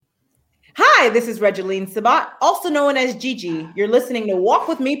Hi, this is Regeline Sabat, also known as Gigi. You're listening to Walk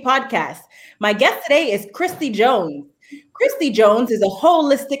With Me podcast. My guest today is Christy Jones. Christy Jones is a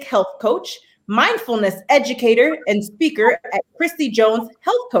holistic health coach, mindfulness educator, and speaker at Christy Jones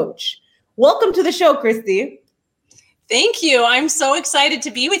Health Coach. Welcome to the show, Christy. Thank you. I'm so excited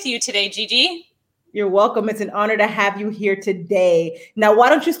to be with you today, Gigi. You're welcome. It's an honor to have you here today. Now, why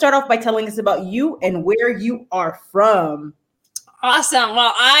don't you start off by telling us about you and where you are from? Awesome.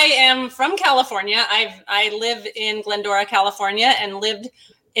 Well, I am from California. I live in Glendora, California, and lived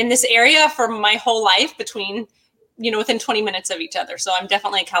in this area for my whole life within 20 minutes of each other. So I'm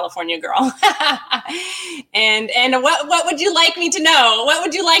definitely a California girl. And what would you like me to know? What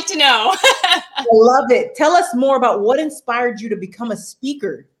would you like to know? I love it. Tell us more about what inspired you to become a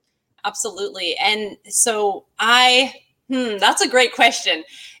speaker. Absolutely. And so that's a great question.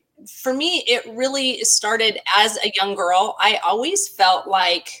 For me, it really started as a young girl. I always felt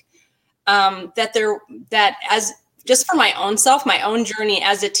like just for my own self, my own journey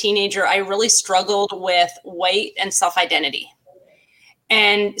as a teenager, I really struggled with weight and self-identity.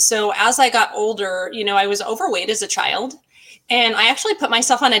 And so as I got older, I was overweight as a child, and I actually put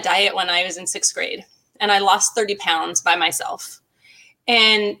myself on a diet when I was in 6th grade, and I lost 30 pounds by myself.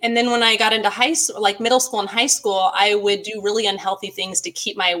 And then when I got into high school, like middle school and high school, I would do really unhealthy things to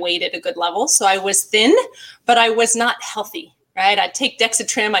keep my weight at a good level. So I was thin, but I was not healthy, right? I'd take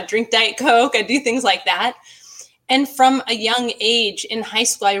Dexatrim, I'd drink Diet Coke, I'd do things like that. And from a young age in high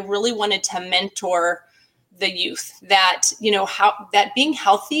school, I really wanted to mentor the youth that being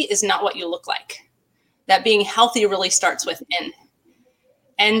healthy is not what you look like, that being healthy really starts within.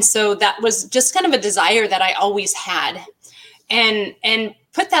 And so that was just kind of a desire that I always had. And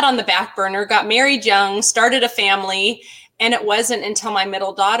put that on the back burner, got married young, started a family. And it wasn't until my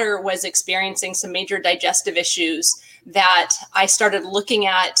middle daughter was experiencing some major digestive issues that I started looking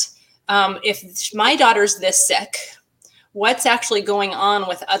at, if my daughter's this sick, what's actually going on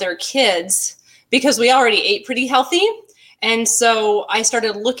with other kids? Because we already ate pretty healthy. And so I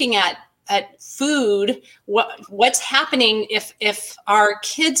started looking at food, what's happening if our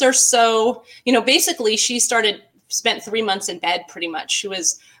kids are so, basically she spent 3 months in bed pretty much. She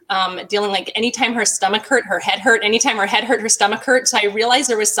was dealing like anytime her stomach hurt, her head hurt, anytime her head hurt, her stomach hurt. So I realized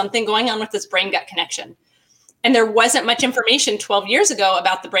there was something going on with this brain-gut connection. And there wasn't much information 12 years ago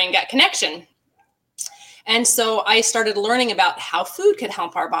about the brain-gut connection. And so I started learning about how food could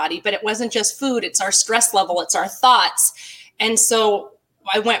help our body, but it wasn't just food, it's our stress level, it's our thoughts. And so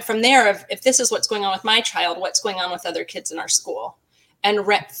I went from there if this is what's going on with my child, what's going on with other kids in our school? And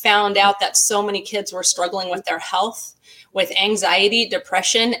found out that so many kids were struggling with their health, with anxiety,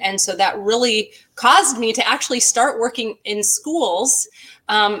 depression. And so that really caused me to actually start working in schools,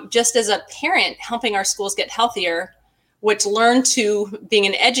 just as a parent, helping our schools get healthier, which learned to being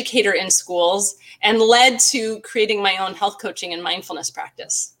an educator in schools and led to creating my own health coaching and mindfulness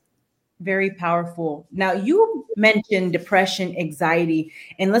practice. Very powerful. Now, you mentioned depression, anxiety,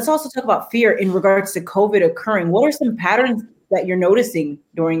 and let's also talk about fear in regards to COVID occurring. What are some patterns that you're noticing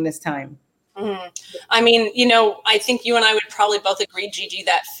during this time? I mean, I think you and I would probably both agree, Gigi,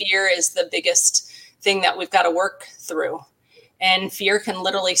 that fear is the biggest thing that we've got to work through. And fear can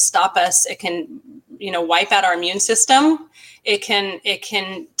literally stop us. It can, wipe out our immune system. It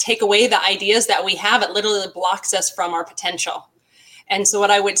can take away the ideas that we have. It literally blocks us from our potential. And so what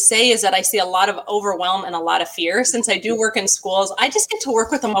I would say is that I see a lot of overwhelm and a lot of fear. Since I do work in schools, I just get to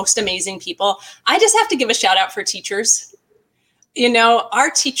work with the most amazing people. I just have to give a shout out for teachers. Our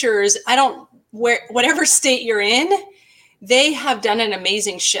teachers, whatever state you're in, they have done an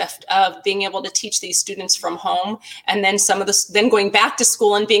amazing shift of being able to teach these students from home. And then then going back to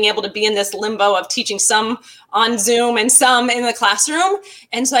school and being able to be in this limbo of teaching some on Zoom and some in the classroom.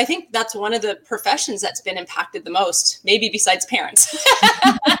 And so I think that's one of the professions that's been impacted the most, maybe besides parents.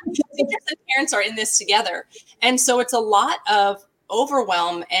 Teachers and parents are in this together. And so it's a lot of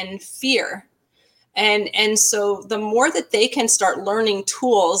overwhelm and fear. And so the more that they can start learning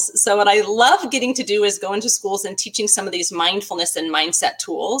tools. So what I love getting to do is go into schools and teaching some of these mindfulness and mindset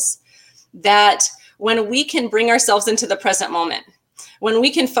tools that when we can bring ourselves into the present moment, when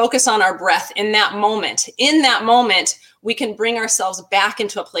we can focus on our breath in that moment, we can bring ourselves back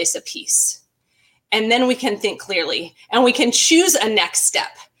into a place of peace. And then we can think clearly and we can choose a next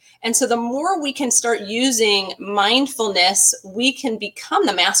step. And so the more we can start using mindfulness, we can become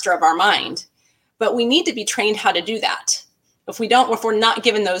the master of our mind. But we need to be trained how to do that. If we're not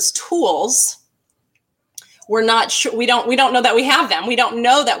given those tools, we're not sure, we don't know that we have them. We don't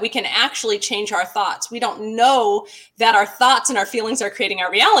know that we can actually change our thoughts. We don't know that our thoughts and our feelings are creating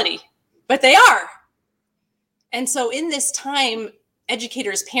our reality, but they are. And so in this time,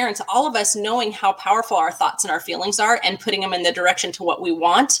 educators, parents, all of us knowing how powerful our thoughts and our feelings are and putting them in the direction to what we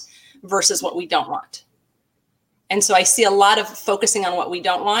want versus what we don't want. And so I see a lot of focusing on what we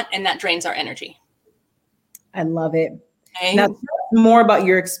don't want, and that drains our energy. I love it. Okay. Now, tell us more about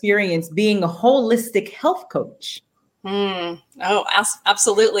your experience being a holistic health coach. Oh,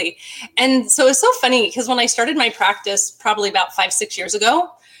 absolutely. And so it's so funny because when I started my practice probably about 5-6 years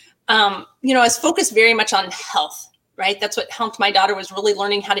ago, I was focused very much on health, right? That's what helped my daughter, was really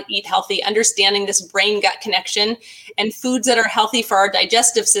learning how to eat healthy, understanding this brain-gut connection and foods that are healthy for our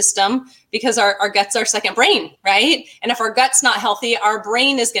digestive system, because our gut's our second brain, right? And if our gut's not healthy, our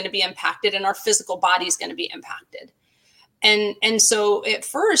brain is going to be impacted and our physical body is going to be impacted. And so at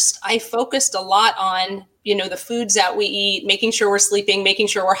first I focused a lot on, the foods that we eat, making sure we're sleeping, making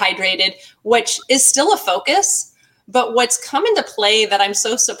sure we're hydrated, which is still a focus. But what's come into play that I'm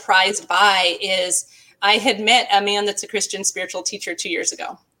so surprised by is I had met a man that's a Christian spiritual teacher 2 years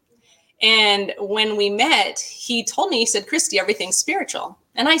ago. And when we met, he told me, he said, "Christy, everything's spiritual."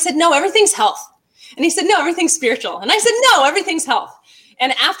 And I said, "No, everything's health." And he said, "No, everything's spiritual." And I said, "No, everything's health."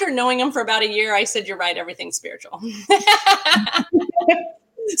 And after knowing him for about a year, I said, "You're right, everything's spiritual."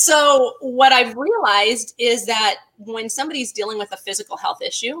 So what I've realized is that when somebody's dealing with a physical health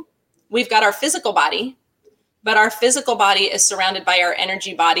issue, we've got our physical body, but our physical body is surrounded by our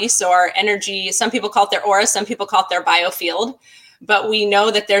energy body. So our energy, some people call it their aura, some people call it their biofield, but we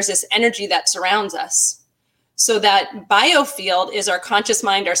know that there's this energy that surrounds us. So that biofield is our conscious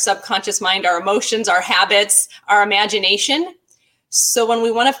mind, our subconscious mind, our emotions, our habits, our imagination. So when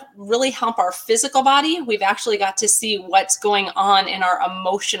we want to really help our physical body, we've actually got to see what's going on in our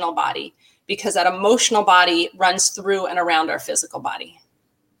emotional body, because that emotional body runs through and around our physical body.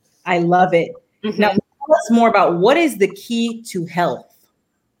 I love it. Mm-hmm. Now, tell us more about what is the key to health?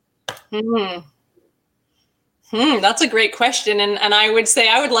 That's a great question. And I would say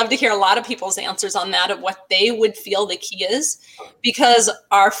I would love to hear a lot of people's answers on that, of what they would feel the key is, because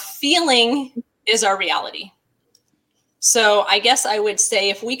our feeling is our reality. So I guess I would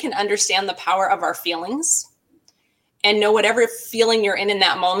say if we can understand the power of our feelings and know whatever feeling you're in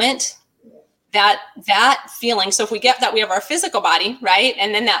that moment, that feeling. So if we get that, we have our physical body, right?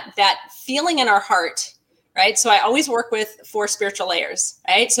 And then that feeling in our heart, right? So I always work with 4 spiritual layers,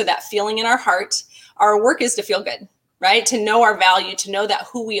 right? So that feeling in our heart, our work is to feel good, right? To know our value, to know that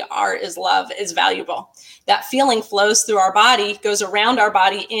who we are is love, is valuable. That feeling flows through our body, goes around our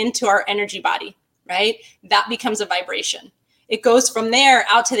body into our energy body. Right? That becomes a vibration. It goes from there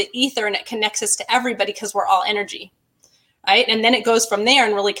out to the ether, and it connects us to everybody because we're all energy, right? And then it goes from there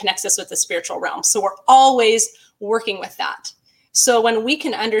and really connects us with the spiritual realm. So we're always working with that. So when we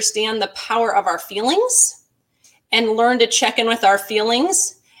can understand the power of our feelings and learn to check in with our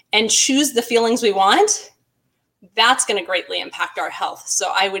feelings and choose the feelings we want, that's going to greatly impact our health.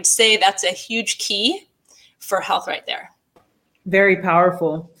 So I would say that's a huge key for health right there. Very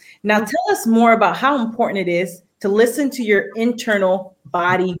powerful. Now, tell us more about how important it is to listen to your internal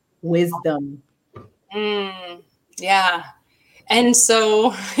body wisdom. Yeah. And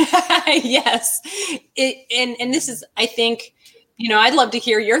so, yes, and this is, I think, I'd love to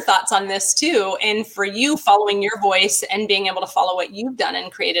hear your thoughts on this too. And for you, following your voice and being able to follow what you've done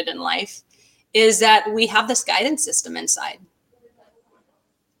and created in life, is that we have this guidance system inside.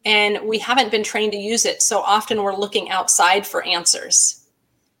 And we haven't been trained to use it. So often we're looking outside for answers.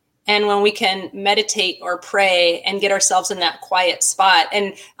 And when we can meditate or pray and get ourselves in that quiet spot.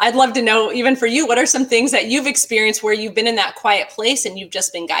 And I'd love to know, even for you, what are some things that you've experienced where you've been in that quiet place and you've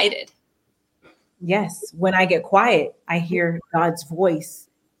just been guided? Yes. When I get quiet, I hear God's voice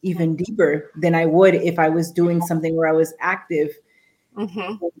even deeper than I would if I was doing something where I was active.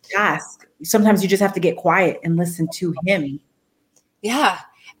 Task. Sometimes you just have to get quiet and listen to him. Yeah.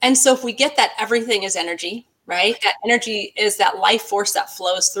 And so if we get that everything is energy, right? That energy is that life force that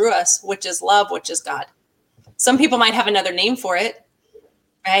flows through us, which is love, which is God. Some people might have another name for it,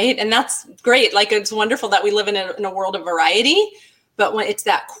 right? And that's great. Like, it's wonderful that we live in a world of variety, but when it's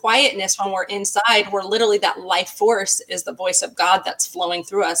that quietness, when we're inside, we're literally, that life force is the voice of God that's flowing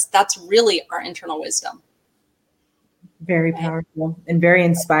through us. That's really our internal wisdom. Very powerful and very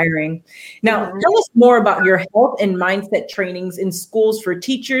inspiring. Now, tell us more about your health and mindset trainings in schools for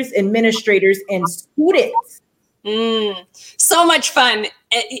teachers, administrators, and students. So much fun.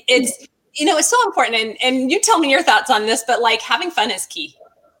 It's, it's so important. And you tell me your thoughts on this, but like, having fun is key.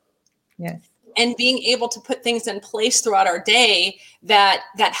 Yes. And being able to put things in place throughout our day that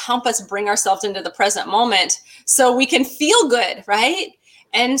help us bring ourselves into the present moment so we can feel good, right?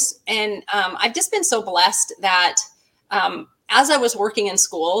 And I've just been so blessed that as I was working in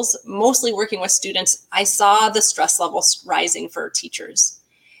schools, mostly working with students, I saw the stress levels rising for teachers.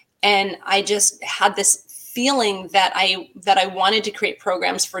 And I just had this feeling that I wanted to create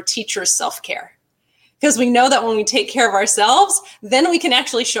programs for teachers' self-care. Because we know that when we take care of ourselves, then we can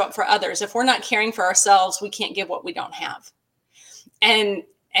actually show up for others. If we're not caring for ourselves, we can't give what we don't have. And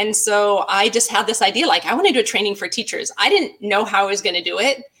so I just had this idea, like, I want to do a training for teachers. I didn't know how I was going to do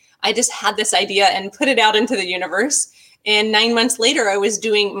it. I just had this idea and put it out into the universe. And 9 months later, I was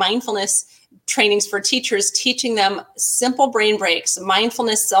doing mindfulness trainings for teachers, teaching them simple brain breaks,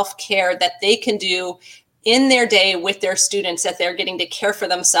 mindfulness, self-care that they can do in their day with their students, that they're getting to care for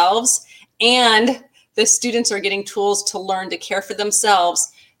themselves. And the students are getting tools to learn to care for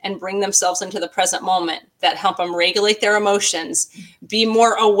themselves and bring themselves into the present moment that help them regulate their emotions, be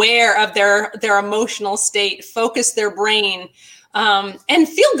more aware of their emotional state, focus their brain, and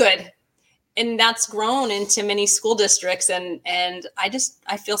feel good. And that's grown into many school districts. And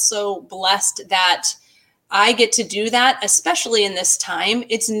I feel so blessed that I get to do that, especially in this time.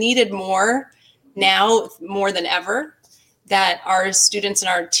 It's needed more now, more than ever, that our students and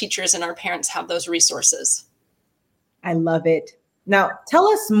our teachers and our parents have those resources. I love it. Now, tell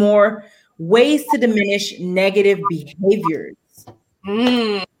us more ways to diminish negative behaviors.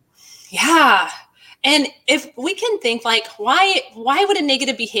 Yeah. And if we can think, like, why would a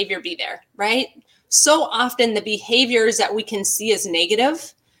negative behavior be there, right? So often the behaviors that we can see as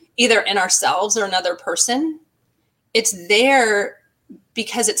negative, either in ourselves or another person, it's there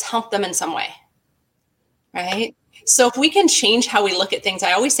because it's helped them in some way, right? So if we can change how we look at things,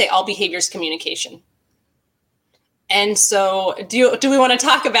 I always say all behavior is communication. And so do we want to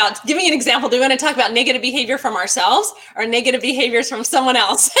talk about, give me an example. Do we want to talk about negative behavior from ourselves or negative behaviors from someone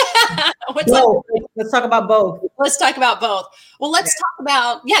else? Let's talk about both. Let's talk about both. Well, let's talk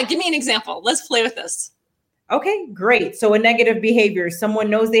about, give me an example. Let's play with this. Okay, great. So a negative behavior, someone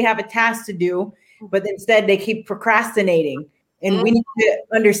knows they have a task to do, but instead they keep procrastinating. And we need to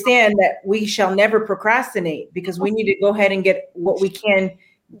understand that we shall never procrastinate, because we need to go ahead and get what we can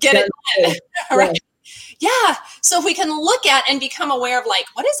get it done. Right. Yeah. So if we can look at and become aware of, like,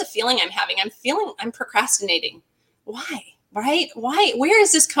 what is the feeling I'm having? I'm procrastinating. Why? Right? Why? Where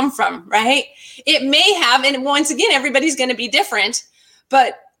does this come from? Right? It may have, and once again, everybody's going to be different,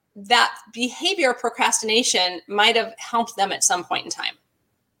 but that behavior of procrastination might have helped them at some point in time.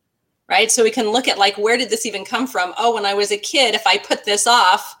 Right? So we can look at, like, where did this even come from? Oh, when I was a kid, if I put this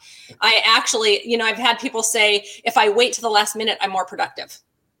off, I actually, I've had people say, if I wait to the last minute, I'm more productive.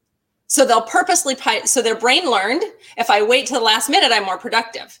 So they'll purposely, so their brain learned, if I wait to the last minute, I'm more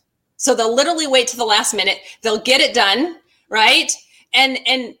productive. So they'll literally wait to the last minute, they'll get it done, right? And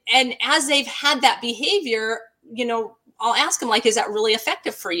as they've had that behavior, I'll ask them, like, is that really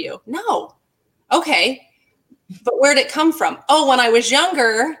effective for you? No. Okay. But where did it come from? Oh, when I was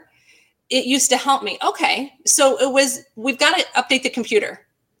younger, it used to help me. Okay. So we've got to update the computer,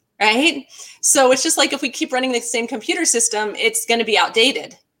 right? So it's just like, if we keep running the same computer system, it's going to be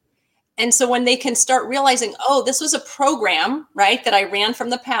outdated. And so when they can start realizing, oh, this was a program, right, that I ran from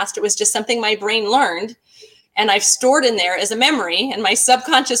the past, it was just something my brain learned and I've stored in there as a memory in my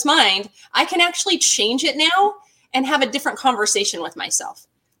subconscious mind, I can actually change it now and have a different conversation with myself.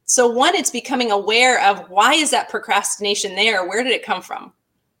 So one, it's becoming aware of, why is that procrastination there? Where did it come from?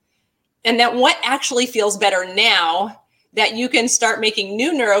 And that what actually feels better now, that you can start making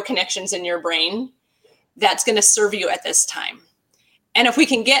new neural connections in your brain that's going to serve you at this time. And if we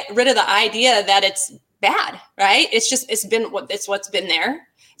can get rid of the idea that it's bad, right? It's what's been there.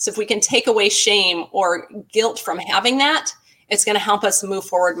 So if we can take away shame or guilt from having that, it's going to help us move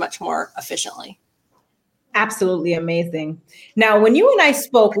forward much more efficiently. Absolutely amazing. Now, when you and I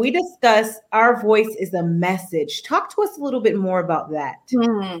spoke, we discussed our voice is a message. Talk to us a little bit more about that.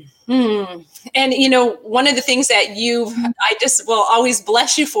 And, one of the things that I just will always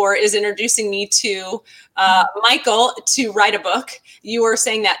bless you for is introducing me to Michael to write a book. You were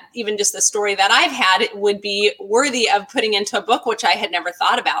saying that even just the story that I've had would be worthy of putting into a book, which I had never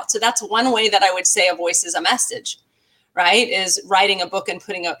thought about. So that's one way that I would say a voice is a message, right? Is writing a book and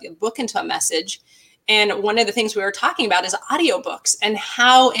putting a book into a message. And one of the things we were talking about is audiobooks, and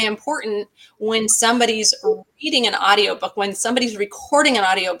how important, when somebody's reading an audiobook, when somebody's recording an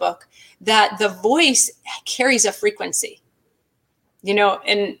audiobook, that the voice carries a frequency.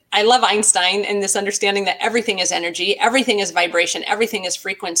 And I love Einstein and this understanding that everything is energy, everything is vibration, everything is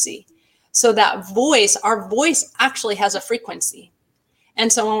frequency. So that voice, our voice actually has a frequency.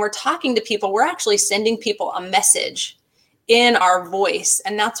 And so when we're talking to people, we're actually sending people a message in our voice.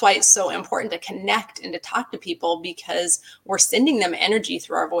 And that's why it's so important to connect and to talk to people, because we're sending them energy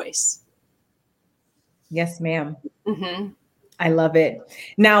through our voice. Yes, ma'am. Mm-hmm. I love it.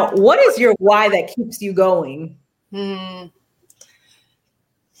 Now, what is your why that keeps you going?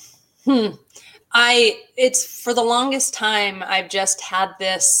 It's for the longest time, I've just had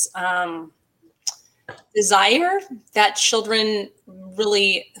this desire that children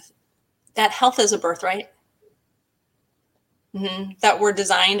really, that health is a birthright. That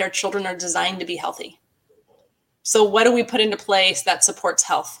our children are designed to be healthy. So what do we put into place that supports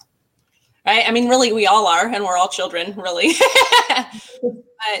health? Right? I mean, really, we all are, and we're all children, really.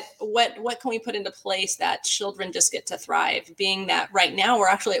 But what can we put into place that children just get to thrive? Being that right now we're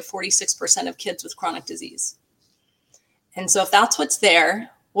actually at 46% of kids with chronic disease. And so if that's what's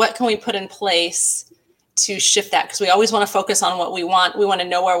there, what can we put in place to shift that? Because we always want to focus on what we want. We want to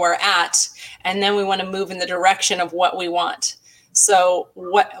know where we're at, and then we want to move in the direction of what we want. So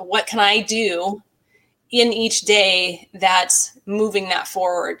what can I do in each day that's moving that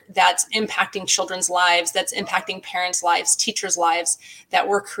forward, that's impacting children's lives, that's impacting parents' lives, teachers' lives, that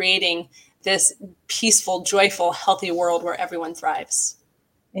we're creating this peaceful, joyful, healthy world where everyone thrives.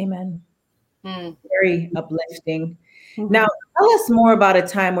 Amen. Very uplifting. Now, tell us more about a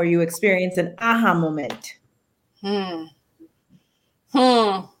time where you experienced an aha moment.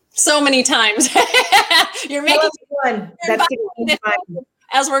 So many times. You're making one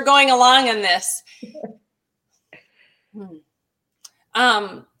as we're going along in this.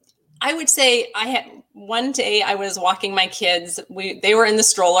 I would say I had one day I was walking my kids. They were in the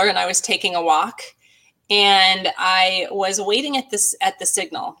stroller and I was taking a walk, and I was waiting at the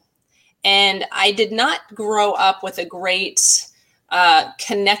signal. And I did not grow up with a great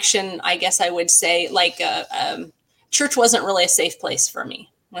connection, I guess I would say. Like church wasn't really a safe place for me.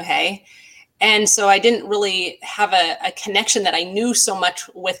 Okay. And so I didn't really have a connection that I knew so much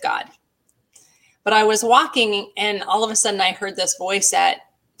with God. But I was walking, and all of a sudden I heard this voice that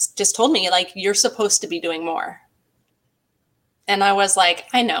just told me, like, you're supposed to be doing more. And I was like,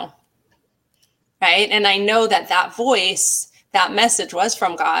 I know. Right. And I know that voice, that message was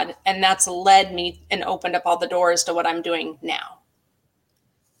from God, and that's led me and opened up all the doors to what I'm doing now.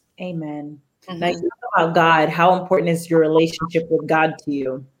 Amen. Now, you talk about God. How important is your relationship with God to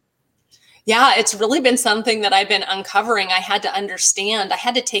you? Yeah, it's really been something that I've been uncovering. I had to understand. I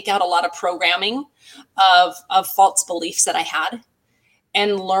had to take out a lot of programming of false beliefs that I had,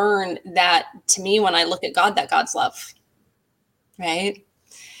 and learn that, to me, when I look at God, that God's love, right?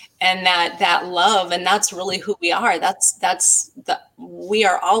 And that love, and that's really who we are. We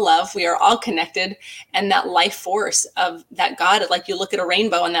are all love. We are all connected, and that life force of that God. Like, you look at a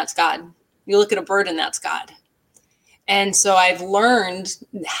rainbow, and that's God. You look at a bird, and that's God. And so I've learned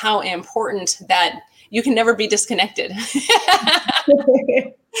how important that you can never be disconnected,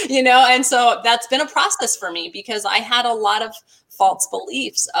 and so that's been a process for me, because I had a lot of false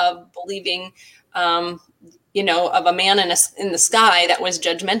beliefs of believing, of a man in the sky that was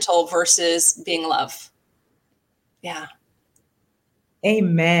judgmental versus being love. Yeah.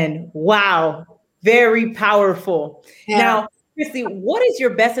 Amen. Wow. Very powerful. Yeah. Now, Christy, what is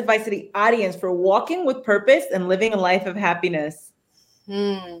your best advice to the audience for walking with purpose and living a life of happiness?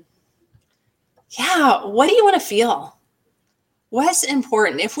 Yeah. What do you want to feel? What's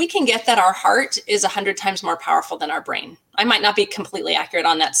important? If we can get that our heart is 100 times more powerful than our brain. I might not be completely accurate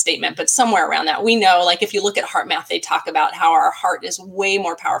on that statement, but somewhere around that. We know, like, if you look at heart math, they talk about how our heart is way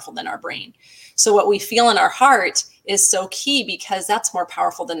more powerful than our brain. So what we feel in our heart is so key, because that's more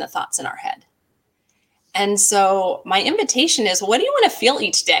powerful than the thoughts in our head. And so my invitation is, what do you want to feel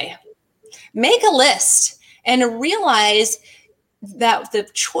each day? Make a list and realize that the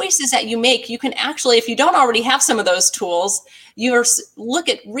choices that you make, you can actually, if you don't already have some of those tools,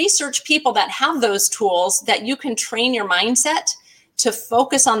 research people that have those tools, that you can train your mindset to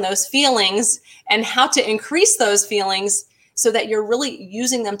focus on those feelings and how to increase those feelings so that you're really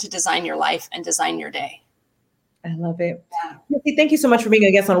using them to design your life and design your day. I love it. Christy, thank you so much for being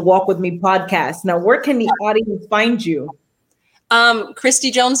a guest on Walk With Me podcast. Now, where can the audience find you?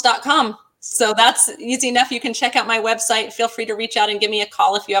 ChristyJones.com. So that's easy enough. You can check out my website. Feel free to reach out and give me a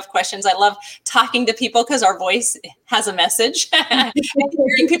call if you have questions. I love talking to people because our voice has a message.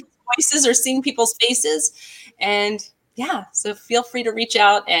 Hearing people's voices or seeing people's faces. And yeah, so feel free to reach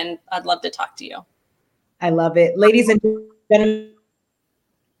out, and I'd love to talk to you. I love it. Ladies and gentlemen,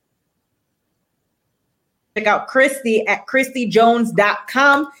 check out Christy at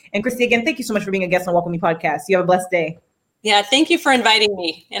ChristyJones.com. And Christy, again, thank you so much for being a guest on Walk With Me podcast. You have a blessed day. Yeah, thank you for inviting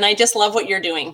me. And I just love what you're doing.